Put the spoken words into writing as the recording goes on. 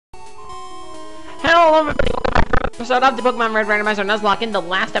Hello everybody, welcome back to another episode of the Pokemon Red Randomizer Nuzlocke. In the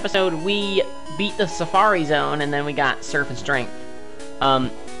last episode, we beat the Safari Zone, and then we got Surf and Strength.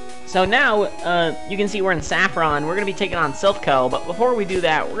 So now, you can see we're in Saffron. We're going to be taking on Silphco, but before we do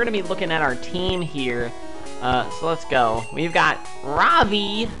that, we're going to be looking at our team here. So let's go. We've got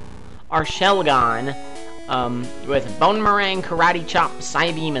Ravi, our Shelgon, with Bone Meringue, Karate Chop,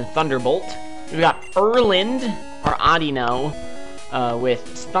 Psybeam, and Thunderbolt. We've got Erland, our Audino,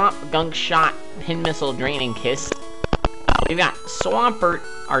 with Stomp, Gunk Shot, Pin Missile, Draining Kiss. We've got Swampert,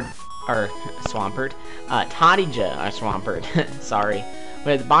 our Swampert, Tadija, our Swampert, sorry,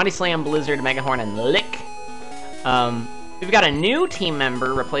 with Body Slam, Blizzard, Mega Horn, and Lick. We've got a new team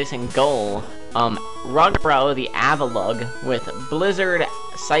member replacing Gull, Rugbro, the Avalug, with Blizzard,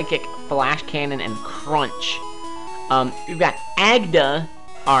 Psychic, Flash Cannon, and Crunch. We've got Agda,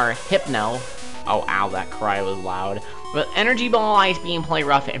 our Hypno. Oh, ow, that cry was loud. With Energy Ball, Ice Beam, Play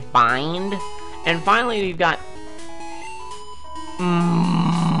Rough, and Bind. And finally, we've got...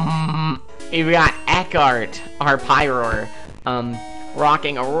 we've got Eckhart, our Pyroar,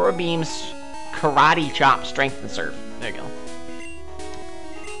 rocking Aurora Beams, Karate Chop, Strength, and Surf. There you go.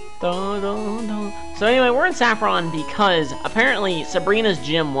 So anyway, we're in Saffron because apparently Sabrina's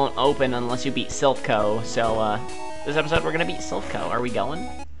gym won't open unless you beat Silphco. So, this episode we're gonna beat Silphco. Are we going?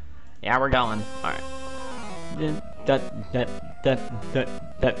 Yeah, we're going. Alright.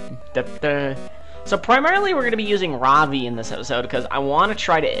 So primarily we're going to be using Ravi in this episode because I want to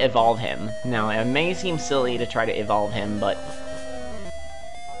try to evolve him. Now, it may seem silly to try to evolve him, but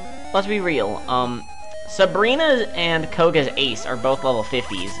let's be real. Sabrina and Koga's Ace are both level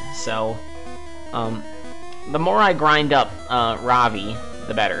 50s, so the more I grind up Ravi,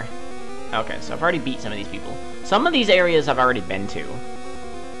 the better. Okay, so I've already beat some of these people. Some of these areas I've already been to.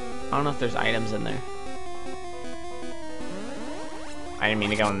 I don't know if there's items in there. I didn't mean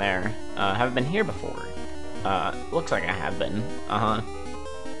to go in there. Haven't been here before. Looks like I have been.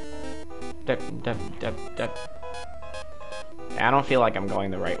 Yeah, I don't feel like I'm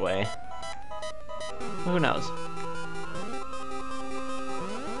going the right way. Who knows?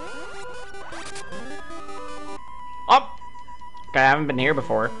 Oh! Okay, I haven't been here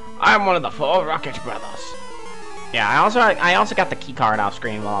before. I'm one of the 4 Rocket Brothers. Yeah, I also got the key card off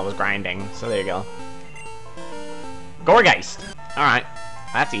screen while I was grinding, so there you go. Gourgeist! Alright,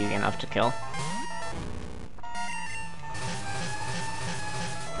 that's easy enough to kill.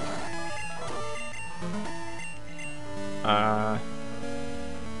 Alright.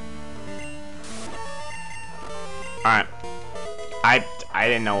 I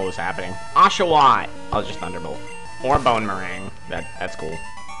didn't know what was happening. Oshawott! I'll just Thunderbolt. Or Bone Meringue. That's cool.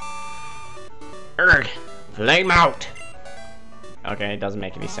 Urgh! Flame out! Okay, it doesn't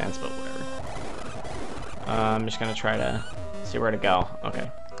make any sense, but whatever. I'm just gonna try to see where to go.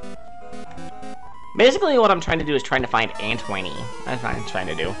 Okay. Basically, what I'm trying to do is trying to find Antwini. That's what I'm trying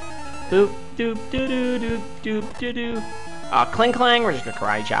to do. Boop, doop, doo doo doop, doop, doo doo. Cling Clang, we're just gonna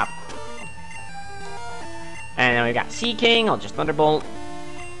Karate Chop. And then we got Sea King, I'll just Thunderbolt.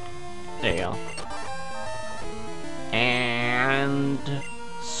 There you go. And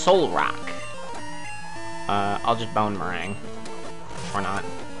Soul Rock. I'll just Bone Meringue. Or not.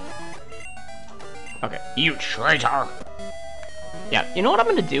 Okay. You traitor! Yeah, you know what I'm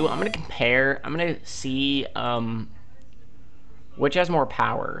gonna do? I'm gonna compare. I'm gonna see, which has more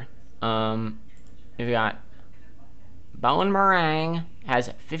power. We've got Bone Meringue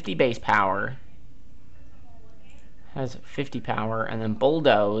has 50 base power. Has 50 power, and then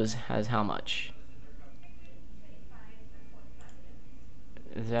Bulldoze has how much?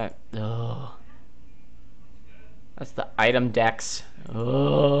 Is that... Ugh. That's the item dex.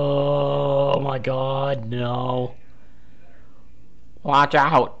 Oh my god, no. Watch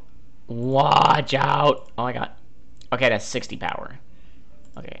out. Watch out. Oh my god. Okay, that's 60 power.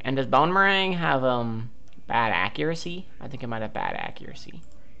 Okay, and does Bone Meringue have, bad accuracy? I think it might have bad accuracy.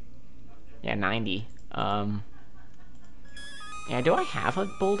 Yeah, 90. Yeah, do I have a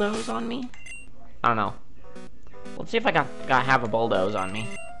Bulldoze on me? I don't know. Let's see if I have a Bulldoze on me.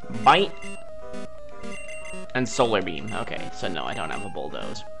 Bite. And Solar Beam. Okay, so no, I don't have a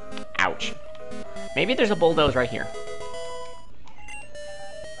Bulldoze. Ouch. Maybe there's a Bulldoze right here.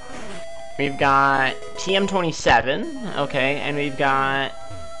 We've got TM27, okay, and we've got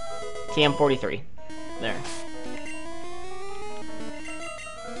TM43. There.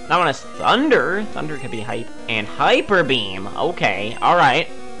 That one has Thunder. Thunder could be hype. And Hyper Beam. Okay, alright.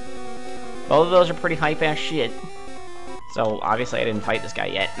 Both of those are pretty hype-ass shit. So, obviously I didn't fight this guy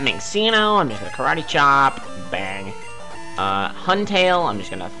yet. Minxino, I'm just gonna Karate Chop. Bang. Huntail, I'm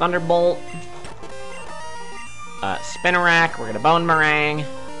just gonna Thunderbolt. Spinarak, we're gonna Bone Meringue.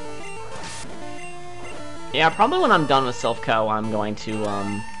 Yeah, probably when I'm done with Silph.co, I'm going to,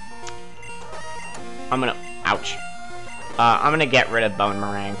 ouch. I'm gonna get rid of Bone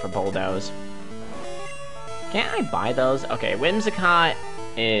Meringue for Bulldoze. Can't I buy those? Okay, Whimsicott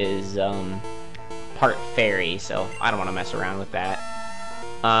is, part fairy, so I don't want to mess around with that.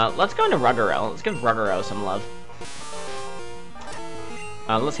 Let's go into Ruggero. Let's give Ruggero some love.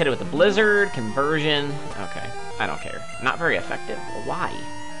 Let's hit it with the Blizzard, Conversion. Okay, I don't care. Not very effective. Why?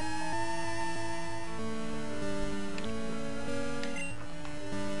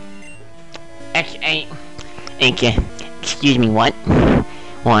 Excuse me, what?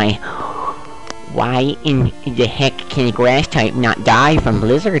 Why in the heck can a grass type not die from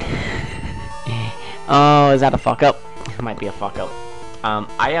Blizzard? Oh, is that a fuck up? It might be a fuck up.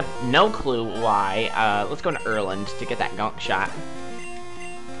 I have no clue why. Let's go into Erland to get that gunk shot.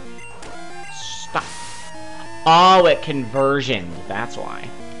 Stop. Oh, it conversioned. That's why.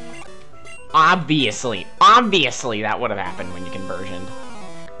 Obviously that would have happened when you conversioned.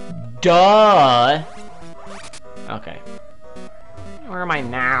 Duh. Okay. Where am I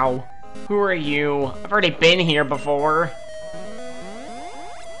now? Who are you? I've already been here before.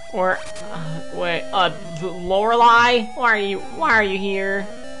 Or, wait, Lorelei? Why are you here?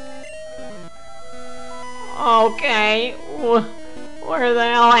 Okay, where the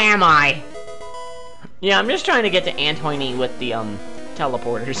hell am I? Yeah, I'm just trying to get to Antoine with the,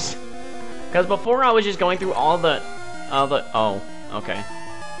 teleporters. Because before I was just going through all the, oh, okay.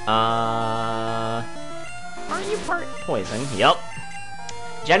 Aren't you part poison? Yup.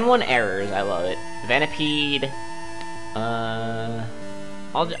 Gen 1 errors, I love it. Venipede.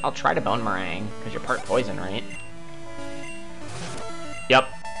 I'll try to Bone Meringue, because you're part poison, right? Yup.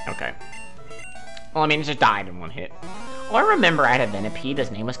 Okay. Well, I mean, it just died in one hit. Oh, I remember I had a Venipede.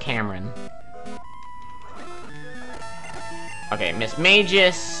 His name was Cameron. Okay, Miss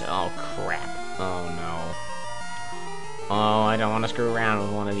Magus. Oh, crap. Oh, no. Oh, I don't want to screw around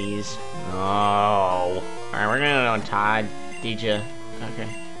with one of these. Oh. Alright, we're gonna Todd. Deja. Okay.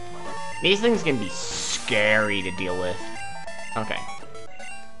 These things can be scary to deal with. Okay.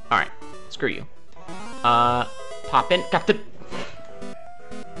 Alright. Screw you. Pop in. Got the...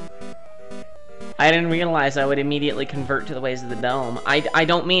 I didn't realize I would immediately convert to the ways of the dome. I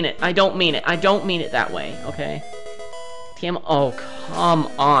don't mean it. I don't mean it. I don't mean it that way, okay? Oh, come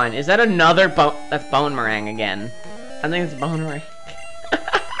on. Is that another that's Bone Meringue again. I think it's Bone Meringue.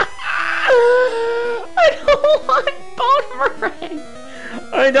 I don't want Bone Meringue.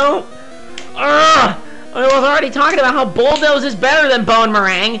 I don't. Ugh! I was already talking about how Bulldoze is better than Bone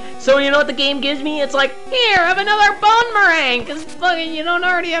Meringue. So you know what the game gives me? It's like, here, have another Bone Meringue. Because fucking you don't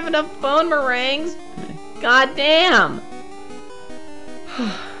already have enough Bone Meringues. God damn.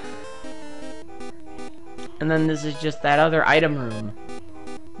 And then this is just that other item room.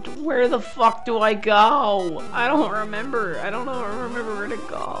 Where the fuck do I go? I don't remember. I don't remember where to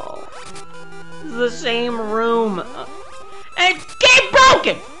go. This is the same room. And game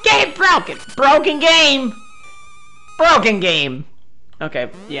broken! Game broken! Broken game! Broken game! Okay,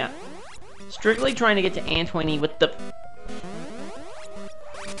 yeah. Strictly trying to get to Antoine with the...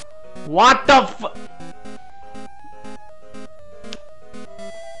 What the fu...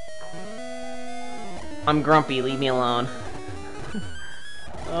 I'm grumpy, leave me alone.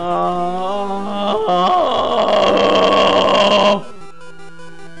 Oh.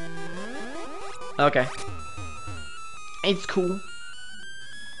 Okay. It's cool.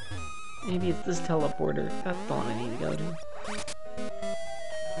 Maybe it's this teleporter. That's the one I need to go to.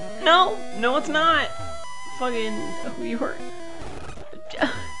 No! No, it's not! Fucking... you were...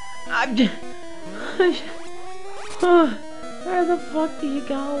 Where the fuck do you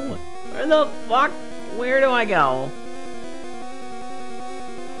go? Where the fuck? Where do I go?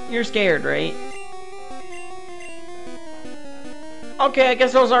 You're scared, right? Okay, I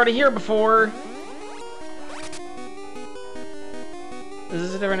guess I was already here before. Is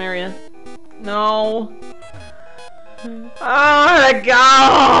this a different area? No. I wanna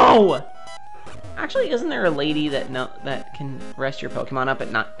go! Actually, isn't there a lady that can rest your Pokemon up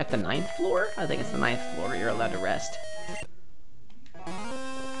at the 9th floor? I think it's the 9th floor you're allowed to rest.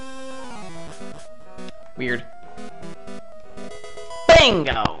 Weird.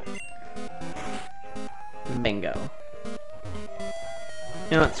 Bingo! Bingo.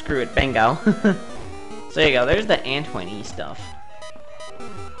 You know what? Screw it. Bingo. So there you go. There's the Antoine stuff.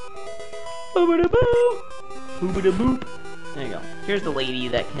 Boop-a-da-boo! Boop-a-da-boop! There you go. Here's the lady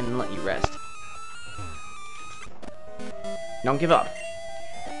that can let you rest. Don't give up.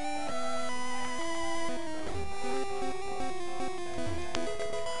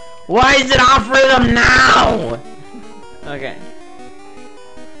 Why is it off rhythm now? Okay.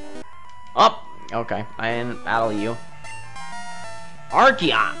 Up. Okay, I didn't battle you.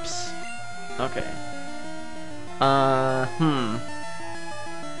 Archeops. Okay. I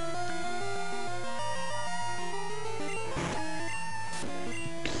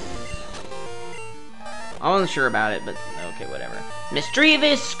wasn't sure about it, but okay, whatever.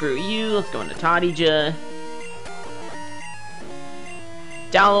 Mischievous, screw you. Let's go into Tadija.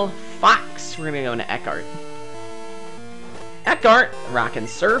 Dal Fox. We're gonna go into Eckhart. Eckhart, rockin'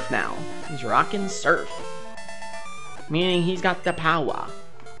 surf now. He's rockin' surf. Meaning he's got the power.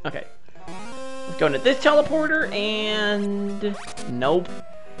 Okay. Let's go into this teleporter and... Nope.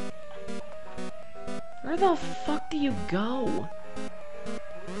 Where the fuck do you go?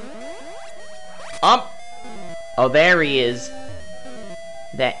 Up! Oh, there he is.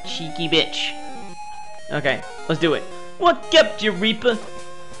 That cheeky bitch. Okay, let's do it. What kept you, Reaper?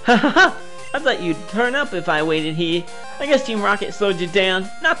 Hahaha! I thought you'd turn up if I waited here. I guess Team Rocket slowed you down.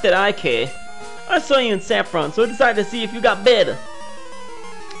 Not that I care. I saw you in Saffron, so I decided to see if you got better.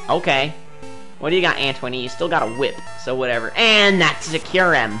 Okay. What do you got, Antoine? You still got a whip, so whatever. And that's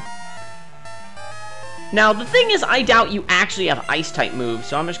secure him. Now, the thing is, I doubt you actually have Ice-type moves,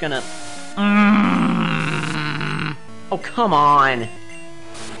 so I'm just gonna... Oh, come on.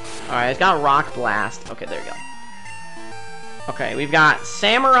 Alright, it's got Rock Blast. Okay, there you go. Okay, we've got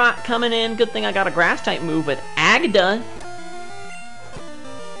Samurott coming in. Good thing I got a Grass-type move with Agda.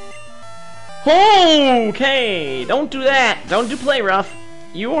 Okay, don't do that. Don't do play rough.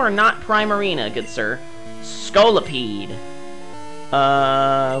 You are not Primarina, good sir. Scolipede.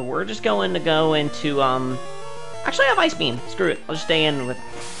 We're just going to go into, Actually, I have Ice Beam. Screw it. I'll just stay in with...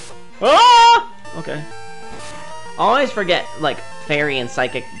 Ah! Okay. I always forget, like, Fairy and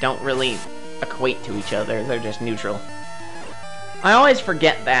Psychic don't really equate to each other. They're just neutral. I always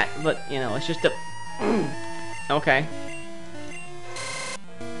forget that, but, you know, it's just a... Okay.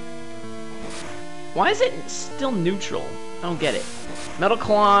 Why is it still neutral? I don't get it. Metal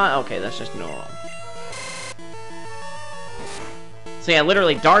Claw, okay, that's just normal. So yeah,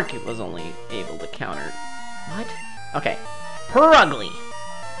 literally Dark was only able to counter... What? Okay. Perugly.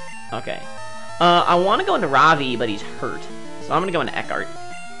 Okay. I want to go into Ravi, but he's hurt. So I'm going to go into Eckhart.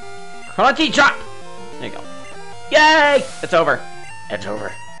 Karate Chop! There you go. Yay! It's over. It's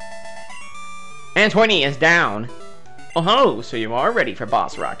over. Antoine is down. Oh ho, so you are ready for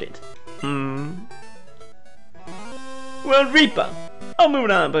Boss Rocket. Well, Reaper, I'll move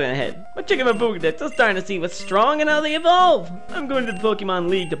on ahead. But checking my Pokédex, I'm starting to see what's strong and how they evolve. I'm going to the Pokemon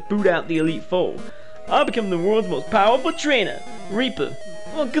League to boot out the Elite Four. I'll become the world's most powerful trainer. Reaper,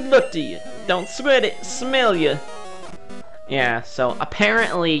 well, good luck to you. Don't sweat it, smell ya. Yeah, so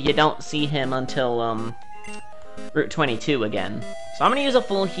apparently you don't see him until, Route 22 again. So I'm gonna use a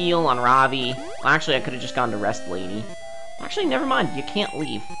full heal on Ravi. Well, actually, I could have just gone to Rest Lady. Actually, never mind. You can't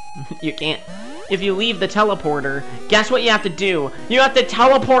leave. You can't. If you leave the teleporter, guess what you have to do? You have to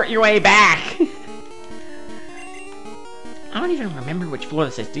teleport your way back! I don't even remember which floor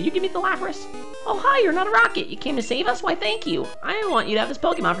this is. Do you give me the Lapras? Oh, hi, you're not a rocket. You came to save us? Why, thank you. I want you to have this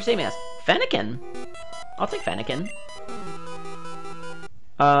Pokemon for saving us. Fennekin. I'll take Fennekin.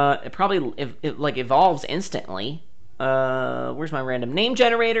 It probably, like, evolves instantly. Where's my random name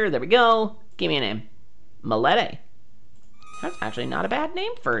generator? There we go. Give me a name. Malete. That's actually not a bad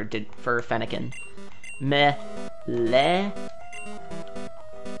name for Fennekin. Melete.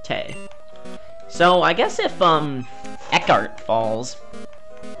 So, I guess if, Eckhart falls,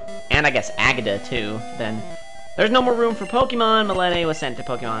 and I guess Agda too, then there's no more room for Pokemon. Malete was sent to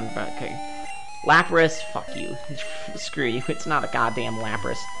Pokemon, but okay. Lapras, fuck you. Screw you, it's not a goddamn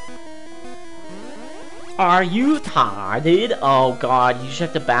Lapras. Are you retarded? Oh god, you just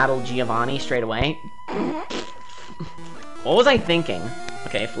have to battle Giovanni straight away? What was I thinking?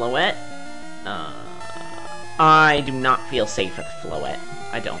 Okay, Floette. I do not feel safe with Floette.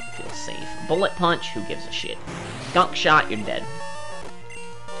 I don't feel safe. Bullet Punch, who gives a shit? Gunk Shot, you're dead.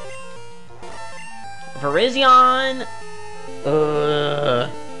 Virizion! I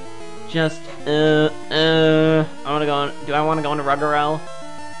wanna go on, do I wanna go into Ruggerel?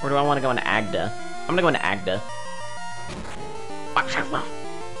 Or do I wanna go into Agda? I'm gonna go into Agda.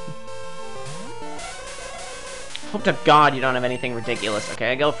 Hope to God you don't have anything ridiculous.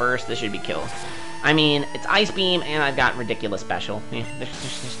 Okay, I go first. This should be kill. I mean, it's Ice Beam, and I've got ridiculous special. Yeah,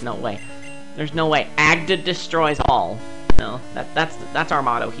 there's no way. There's no way. Agda destroys all. No, that's our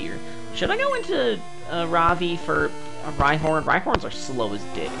motto here. Should I go into Ravi for a Rhyhorn? Rhyhorns are slow as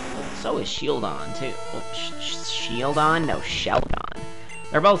dick. So is Shieldon, too. Oh, Shieldon? No, Sheldon.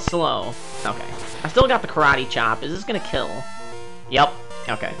 They're both slow. Okay. I still got the Karate Chop. Is this gonna kill? Yep.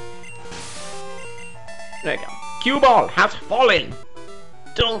 Okay. There you go. Cue Ball has fallen!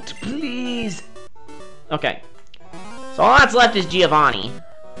 Don't, please! Okay. So all that's left is Giovanni.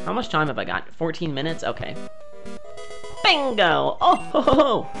 How much time have I got? 14 minutes? Okay. Bingo! Oh, ho, ho,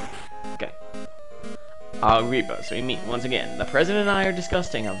 ho. Okay. Reba, so we meet once again. The president and I are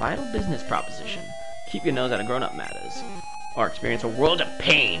discussing a vital business proposition. Keep your nose out of grown-up matters, or experience a world of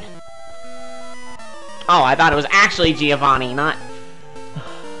pain. Oh, I thought it was actually Giovanni, not...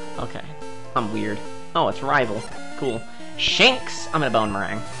 Okay. I'm weird. Oh, it's Rival. Cool. Shanks! I'm gonna Bone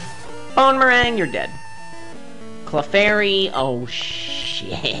Meringue. Bone Meringue, you're dead. Clefairy, oh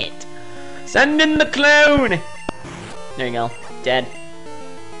shit. Send in the clone! There you go. Dead.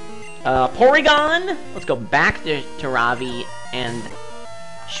 Porygon! Let's go back to Ravi and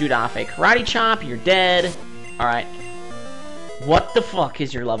shoot off a Karate Chop. You're dead. Alright. What the fuck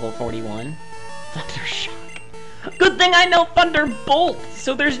is your level 41? Thunder Shock. Good thing I know Thunderbolt,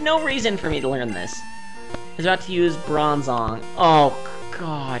 so there's no reason for me to learn this. I was about to use Bronzong. Oh,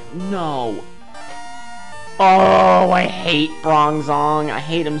 God, no. Oh, I hate Bronzong. I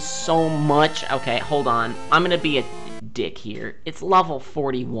hate him so much. Okay, hold on. I'm gonna be a dick here. It's level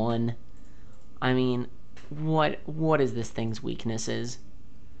 41. I mean, what is this thing's weaknesses?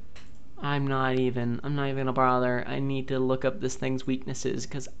 I'm not even gonna bother. I need to look up this thing's weaknesses,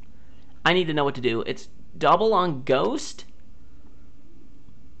 because I need to know what to do. It's double on Ghost,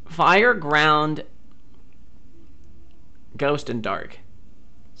 Fire, Ground, Ghost, and Dark.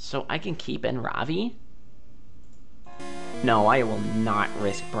 So I can keep in Ravi? No, I will not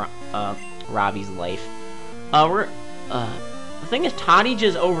risk Ravi's life. The thing is,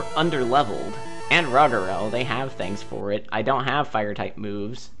 Tadija's under-leveled. And Ruguro, they have things for it. I don't have Fire-type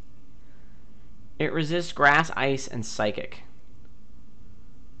moves. It resists Grass, Ice, and Psychic.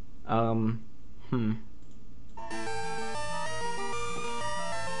 And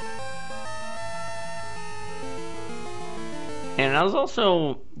I was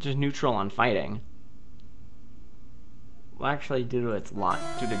also just neutral on fighting. Well, actually, due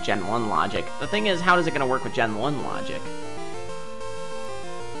to Gen 1 logic. The thing is, how is it going to work with Gen 1 logic?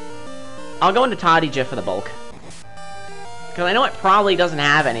 I'll go into Tadija for the bulk. Because I know it probably doesn't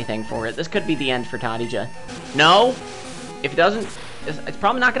have anything for it. This could be the end for Tadija. No! If it doesn't, it's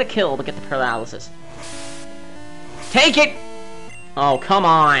probably not going to kill, but get the paralysis. Take it! Oh, come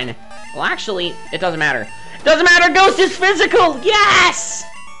on. Well, actually, it doesn't matter. It doesn't matter! Ghost is physical! Yes!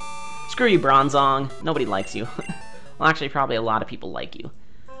 Screw you, Bronzong. Nobody likes you. Well, actually, probably a lot of people like you.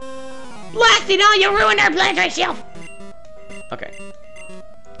 Blast it all! You ruined our plans yourself! Okay.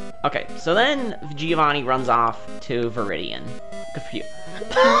 Okay, so then Giovanni runs off to Viridian. Good for you. The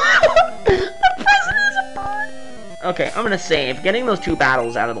president is a bird! Okay, I'm gonna save. Getting those two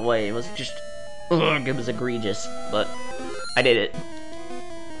battles out of the way was just... Ugh, it was egregious, but I did it.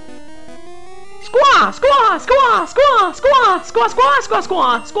 Squaw! Squaw! Squaw! Squaw! Squaw! Squaw! Squaw!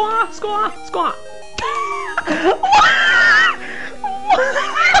 Squaw! Squaw! Squaw! Squaw! Squaw!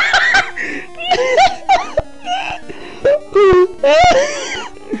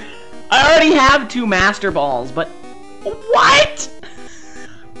 I already have 2 Master Balls, but... What?!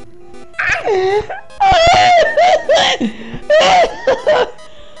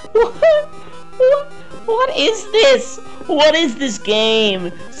 What is this? What is this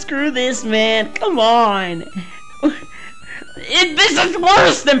game? Screw this, man. Come on. This is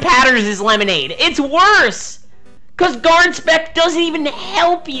worse than Patter's Lemonade. It's worse! Because Guard Spec doesn't even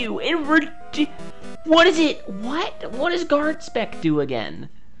help you. What is it? What does Guard Spec do again?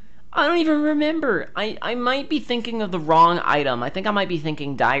 I don't even remember. I might be thinking of the wrong item. I think I might be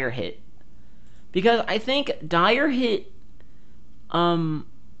thinking Dire Hit. Because I think Dire Hit...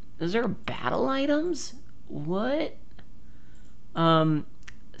 Is there battle items? What?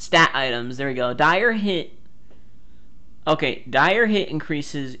 Stat items. There we go. Dire Hit... Okay, Dire Hit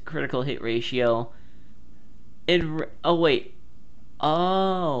increases critical hit ratio. Oh, wait.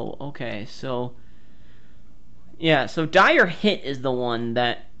 Oh, okay, so... Yeah, so Dire Hit is the one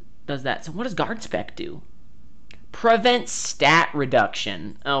that does that. So what does Guard Spec do? Prevent stat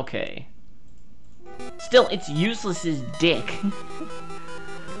reduction. Okay. Still, it's useless as dick.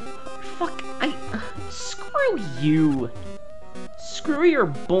 Fuck, screw you. Screw your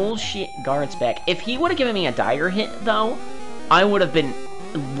bullshit Guard Spec. If he would have given me a Dire Hit, though, I would have been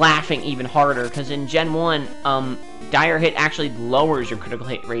laughing even harder, because in Gen 1, Dire Hit actually lowers your critical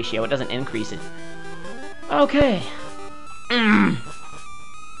hit ratio. It doesn't increase it. Okay.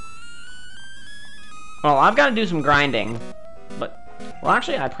 Well, I've got to do some grinding, but... Well,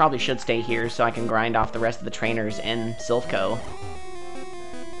 actually, I probably should stay here so I can grind off the rest of the trainers in Silphco.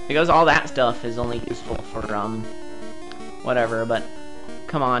 Because all that stuff is only useful for, whatever, but...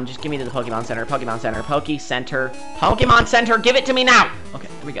 Come on, just give me to the Pokemon Center, Pokemon Center, Pokemon Center, Pokemon Center, give it to me now! Okay,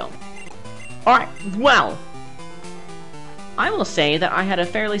 here we go. Alright, well, I will say that I had a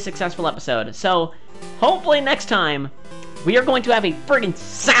fairly successful episode, so hopefully next time we are going to have a friggin'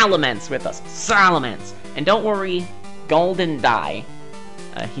 Salamence with us. Salamence! And don't worry, Gold didn't die.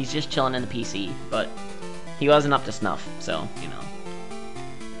 He's just chilling in the PC, but he wasn't up to snuff, so, you know.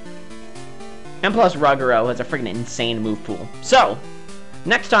 And plus, Ruguro has a friggin' insane move pool. So,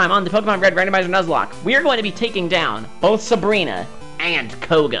 next time on the Pokemon Red Randomizer Nuzlocke, we are going to be taking down both Sabrina and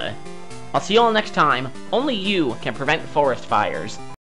Koga. I'll see you all next time. Only you can prevent forest fires.